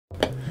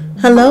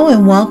Hello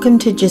and welcome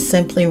to Just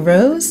Simply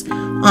Rose.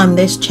 On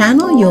this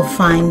channel you'll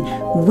find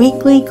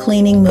weekly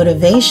cleaning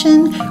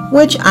motivation,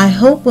 which I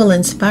hope will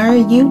inspire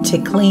you to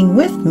clean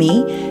with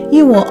me.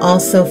 You will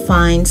also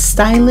find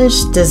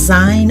stylish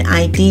design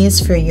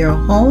ideas for your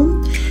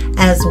home,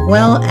 as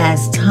well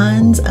as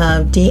tons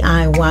of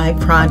DIY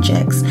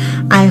projects.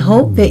 I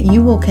hope that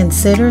you will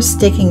consider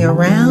sticking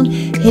around,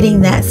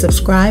 hitting that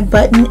subscribe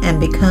button, and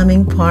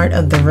becoming part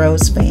of the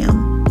Rose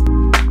fam.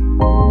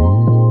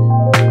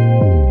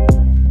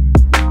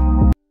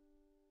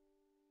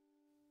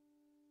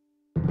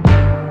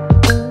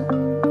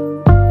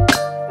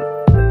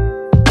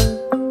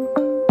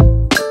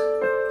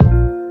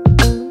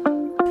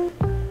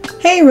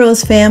 Hey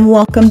Rose fam,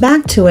 welcome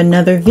back to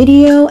another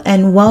video,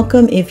 and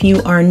welcome if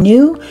you are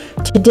new.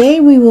 Today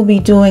we will be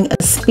doing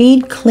a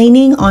speed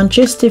cleaning on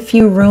just a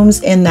few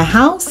rooms in the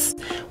house.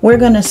 We're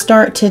going to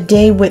start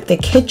today with the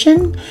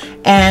kitchen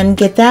and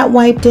get that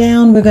wiped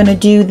down. We're going to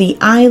do the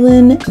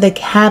island, the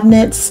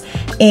cabinets,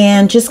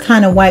 and just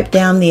kind of wipe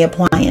down the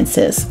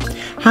appliances.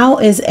 How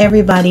is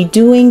everybody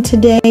doing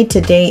today?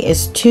 Today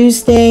is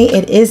Tuesday.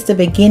 It is the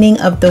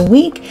beginning of the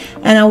week,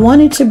 and I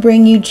wanted to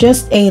bring you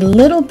just a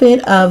little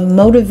bit of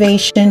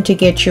motivation to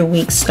get your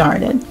week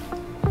started.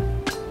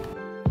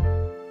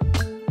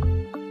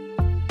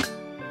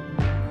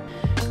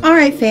 All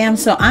right, fam,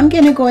 so I'm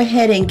going to go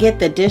ahead and get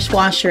the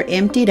dishwasher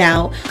emptied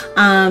out.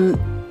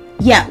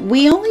 Yeah,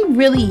 we only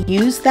really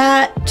use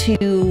that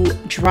to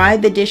dry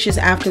the dishes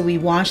after we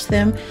wash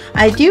them.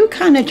 I do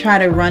kind of try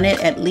to run it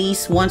at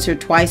least once or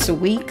twice a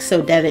week so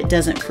that it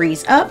doesn't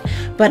freeze up.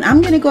 But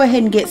I'm going to go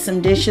ahead and get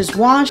some dishes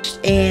washed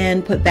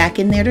and put back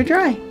in there to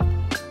dry.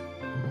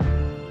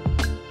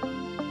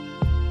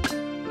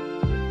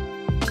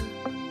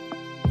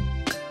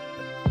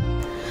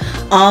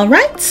 All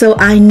right, so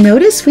I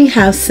noticed we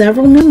have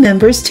several new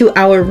members to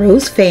our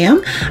Rose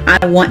fam.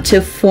 I want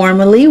to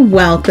formally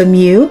welcome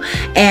you,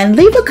 and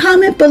leave a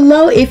comment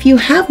below if you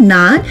have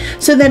not,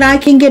 so that I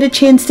can get a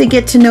chance to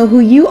get to know who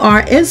you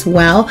are as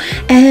well.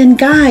 And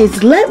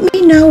guys, let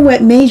me know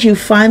what made you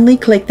finally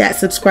click that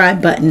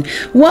subscribe button.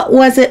 What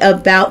was it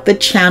about the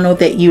channel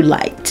that you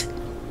liked?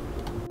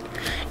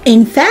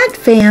 In fact,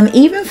 fam,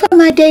 even for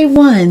my day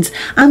ones,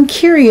 I'm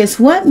curious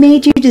what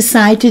made you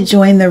decide to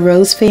join the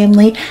Rose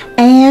family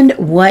and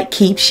what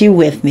keeps you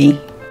with me.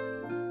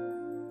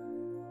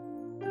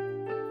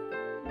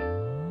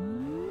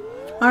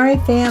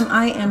 Alright fam,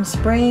 I am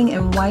spraying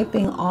and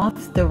wiping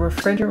off the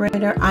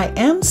refrigerator. I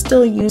am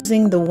still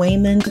using the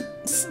Weiman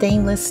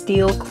stainless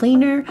steel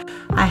cleaner.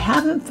 I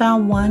haven't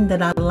found one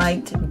that I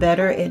liked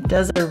better. It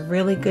does a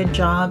really good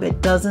job.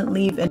 It doesn't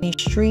leave any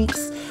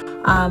streaks.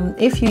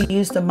 If you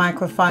use the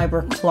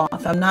microfiber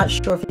cloth, I'm not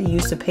sure if you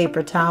use a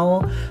paper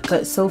towel,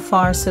 but so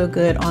far so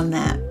good on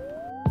that.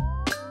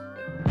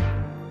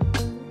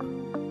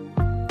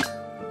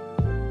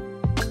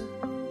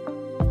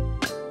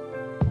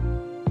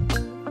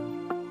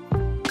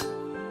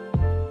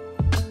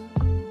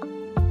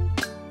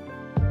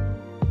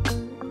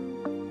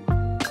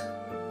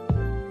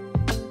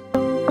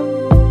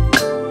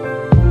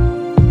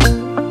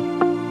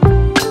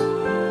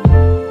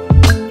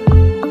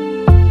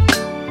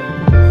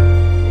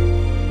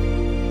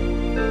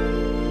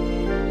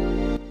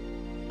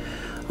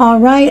 All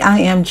right, I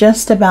am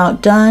just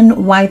about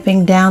done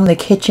wiping down the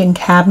kitchen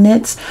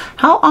cabinets.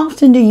 How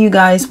often do you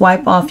guys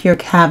wipe off your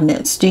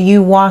cabinets? Do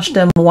you wash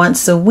them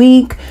once a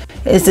week?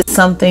 Is it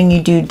something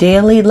you do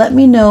daily? Let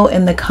me know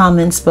in the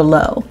comments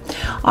below.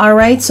 All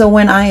right, so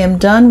when I am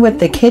done with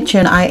the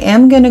kitchen, I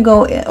am going to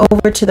go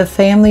over to the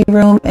family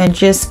room and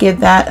just give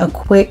that a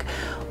quick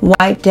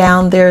wipe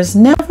down. There's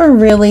never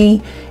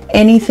really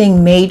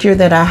anything major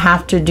that I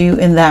have to do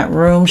in that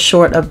room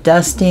short of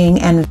dusting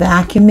and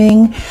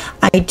vacuuming.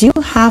 I do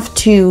have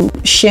to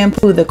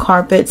shampoo the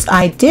carpets.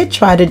 I did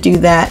try to do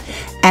that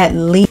at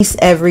least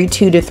every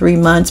 2 to 3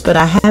 months, but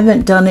I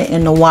haven't done it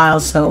in a while,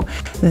 so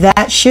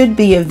that should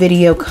be a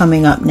video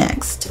coming up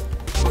next.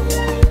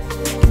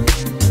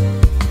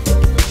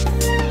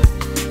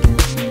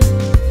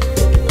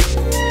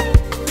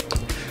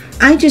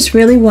 I just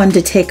really wanted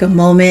to take a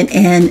moment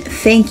and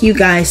thank you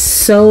guys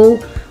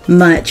so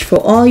much for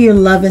all your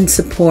love and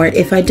support.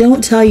 If I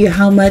don't tell you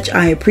how much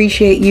I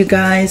appreciate you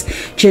guys,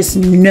 just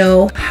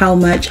know how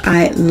much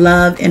I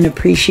love and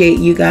appreciate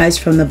you guys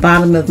from the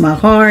bottom of my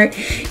heart.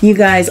 You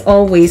guys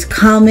always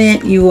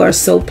comment. You are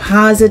so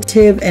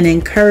positive and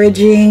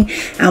encouraging,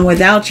 and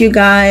without you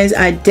guys,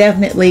 I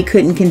definitely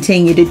couldn't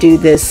continue to do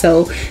this.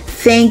 So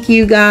thank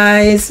you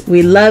guys.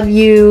 We love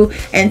you,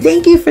 and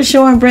thank you for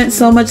showing Brent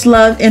so much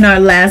love in our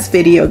last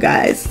video,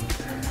 guys.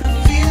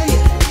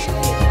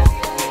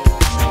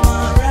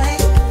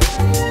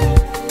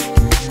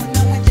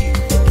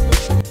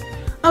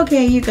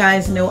 Okay, you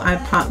guys know I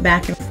pop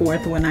back and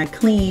forth when I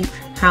clean.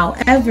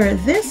 However,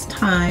 this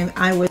time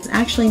I was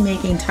actually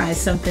making Ty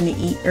something to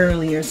eat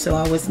earlier, so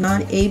I was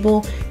not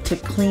able to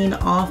clean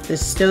off the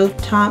stove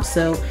top.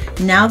 So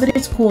now that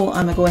it's cool,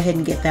 I'm gonna go ahead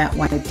and get that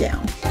wiped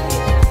down.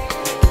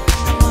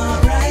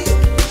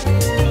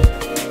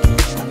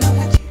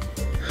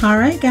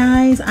 Alright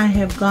guys, I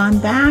have gone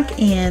back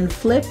and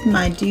flipped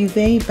my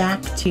duvet back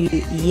to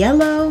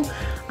yellow.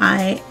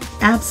 I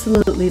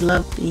absolutely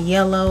love the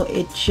yellow.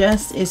 It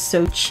just is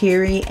so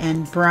cheery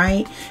and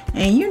bright.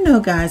 And you know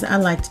guys, I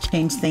like to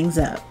change things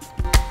up.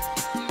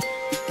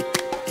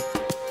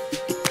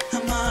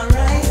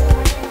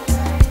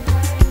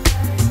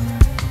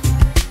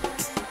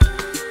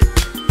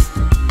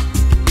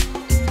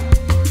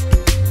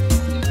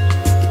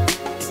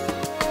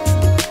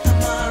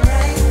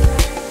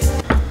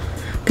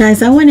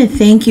 Guys, I want to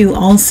thank you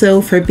also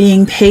for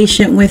being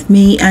patient with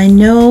me. I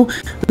know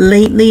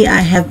lately I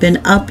have been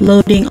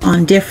uploading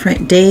on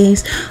different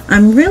days.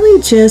 I'm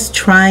really just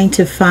trying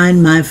to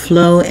find my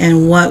flow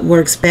and what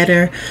works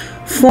better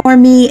for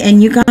me,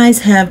 and you guys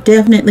have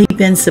definitely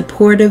been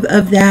supportive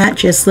of that,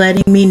 just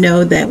letting me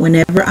know that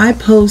whenever I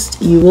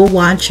post you will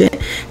watch it,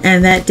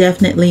 and that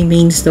definitely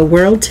means the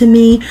world to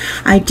me.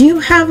 I do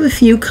have a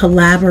few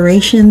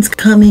collaborations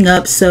coming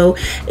up, so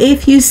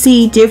if you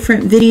see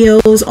different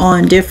videos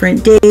on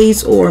different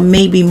days or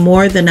maybe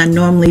more than I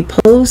normally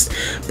post,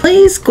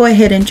 please go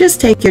ahead and just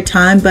take your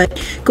time,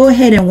 but go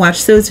ahead and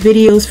watch those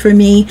videos for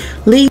me.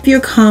 Leave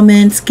your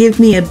comments, give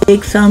me a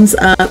big thumbs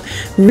up.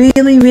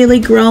 Really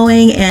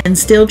growing and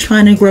still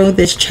trying to grow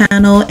this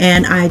channel,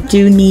 and I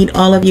do need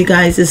all of you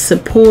guys'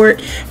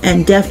 support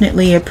and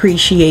definitely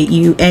appreciate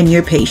you and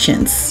your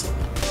patience.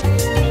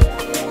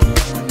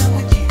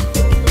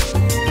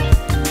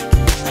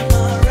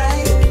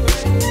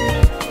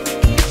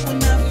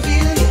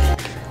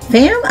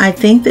 Fam, I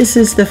think this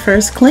is the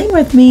first clean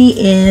with me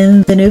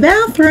in the new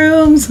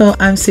bathroom, so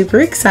I'm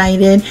super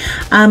excited.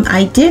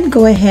 I did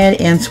go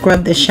ahead and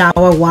scrub the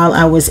shower while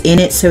I was in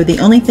it, so the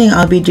only thing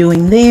I'll be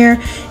doing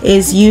there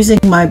is using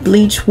my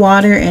bleach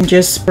water and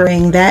just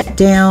spraying that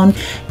down.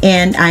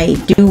 And I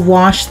do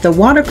wash the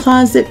water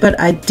closet, but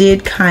I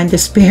did kind of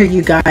spare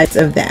you guys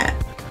of that.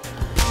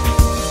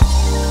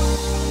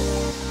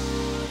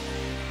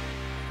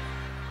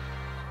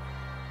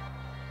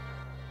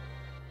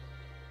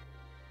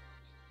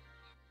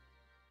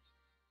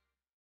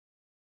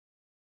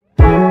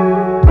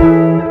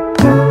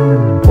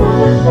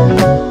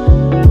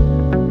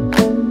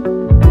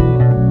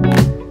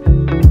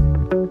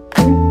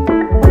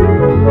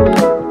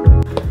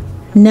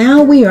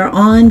 Now we are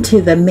on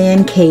to the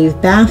man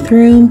cave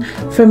bathroom.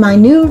 For my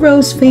new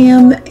Rose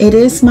fam, it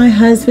is my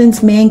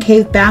husband's man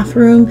cave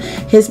bathroom.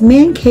 His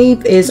man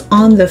cave is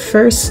on the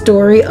first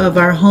story of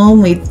our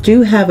home. We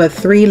do have a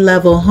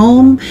 3-level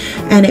home,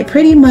 and it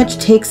pretty much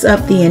takes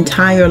up the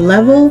entire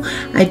level.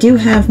 I do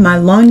have my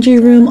laundry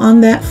room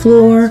on that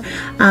floor.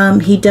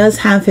 He does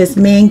have his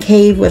man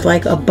cave with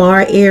like a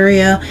bar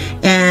area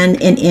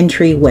and an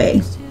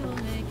entryway.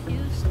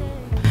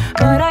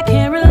 But I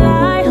can't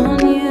rely on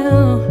you.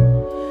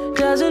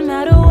 Doesn't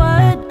matter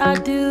what I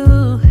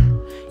do.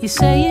 You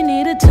say you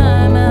need a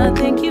time, I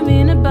think you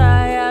mean a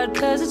buyout,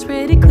 cause it's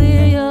pretty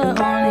clear you're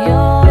on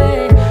your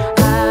way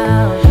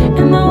out.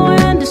 And though I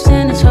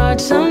understand it's hard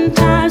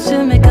sometimes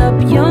to make up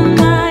your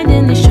mind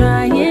in these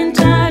trying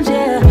times,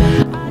 yeah.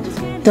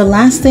 The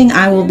last thing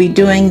I will be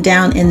doing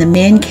down in the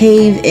man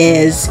cave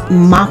is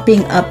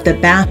mopping up the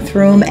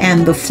bathroom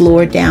and the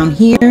floor down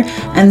here,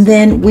 and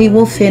then we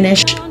will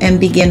finish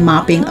and begin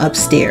mopping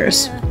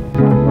upstairs.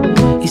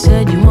 You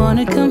said you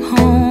wanna come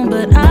home,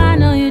 but I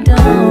know you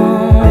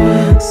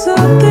don't. So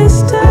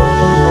this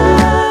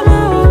time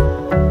I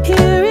won't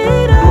hear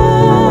it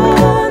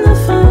on the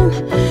phone.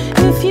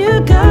 If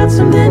you got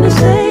something to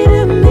say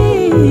to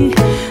me,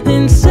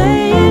 then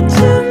say it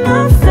to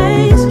my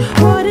face,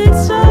 what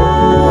it's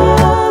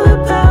all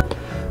about.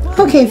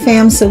 Okay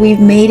fam, so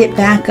we've made it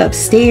back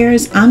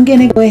upstairs. I'm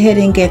gonna go ahead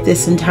and get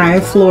this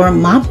entire floor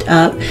mopped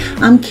up.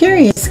 I'm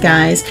curious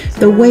guys,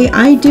 the way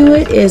I do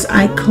it is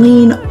I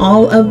clean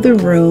all of the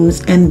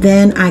rooms and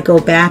then I go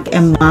back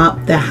and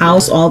mop the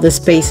house, all the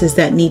spaces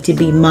that need to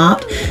be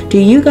mopped. Do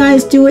you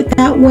guys do it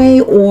that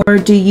way, or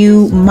do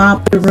you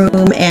mop the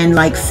room and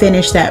like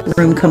finish that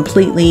room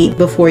completely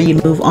before you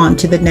move on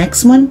to the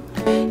next one?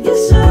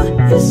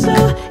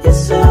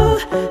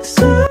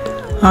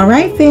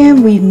 Alright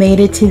fam, we've made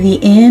it to the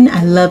end.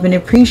 I love and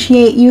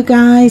appreciate you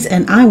guys,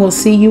 and I will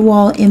see you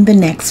all in the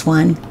next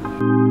one.